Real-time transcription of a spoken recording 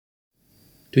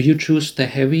Do you choose the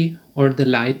heavy or the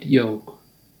light yoke?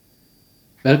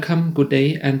 Welcome, good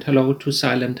day, and hello to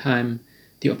Silent Time,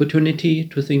 the opportunity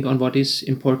to think on what is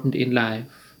important in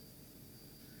life.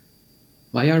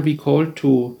 Why are we called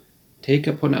to take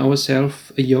upon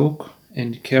ourselves a yoke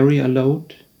and carry a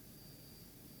load?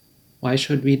 Why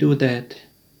should we do that?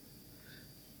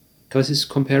 Because it's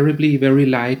comparably very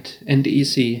light and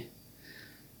easy.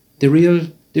 The real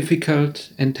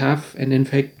difficult and tough and in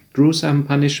fact gruesome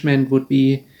punishment would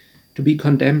be to be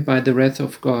condemned by the wrath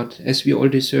of God, as we all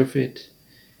deserve it,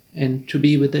 and to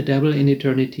be with the devil in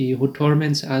eternity, who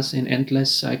torments us in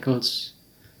endless cycles,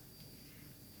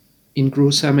 in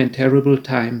gruesome and terrible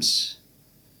times.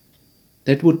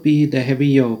 That would be the heavy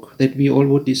yoke that we all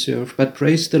would deserve. But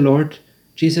praise the Lord,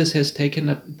 Jesus has taken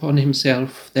upon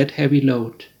himself that heavy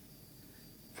load.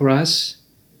 For us,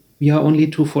 we are only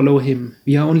to follow him.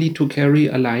 We are only to carry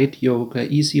a light yoke, an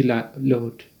easy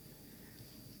load.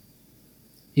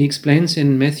 He explains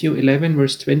in Matthew 11,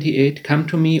 verse 28, "Come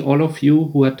to me, all of you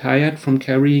who are tired from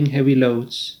carrying heavy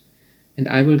loads, and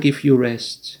I will give you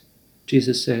rest."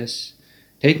 Jesus says,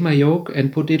 "Take my yoke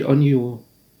and put it on you,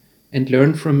 and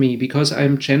learn from me, because I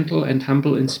am gentle and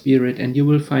humble in spirit, and you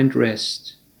will find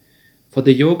rest. For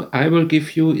the yoke I will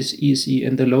give you is easy,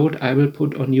 and the load I will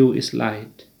put on you is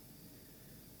light."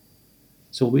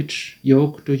 So which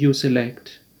yoke do you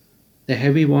select? The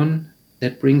heavy one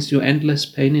that brings you endless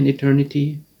pain in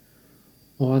eternity,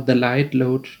 or the light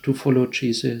load to follow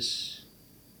Jesus?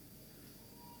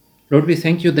 Lord, we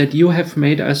thank you that you have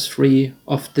made us free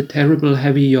of the terrible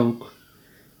heavy yoke.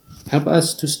 Help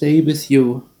us to stay with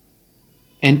you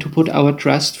and to put our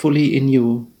trust fully in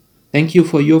you. Thank you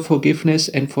for your forgiveness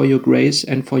and for your grace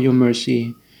and for your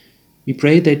mercy. We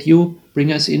pray that you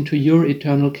bring us into your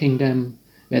eternal kingdom,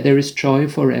 where there is joy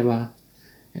forever,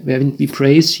 where we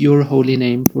praise your holy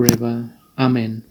name forever. Amen.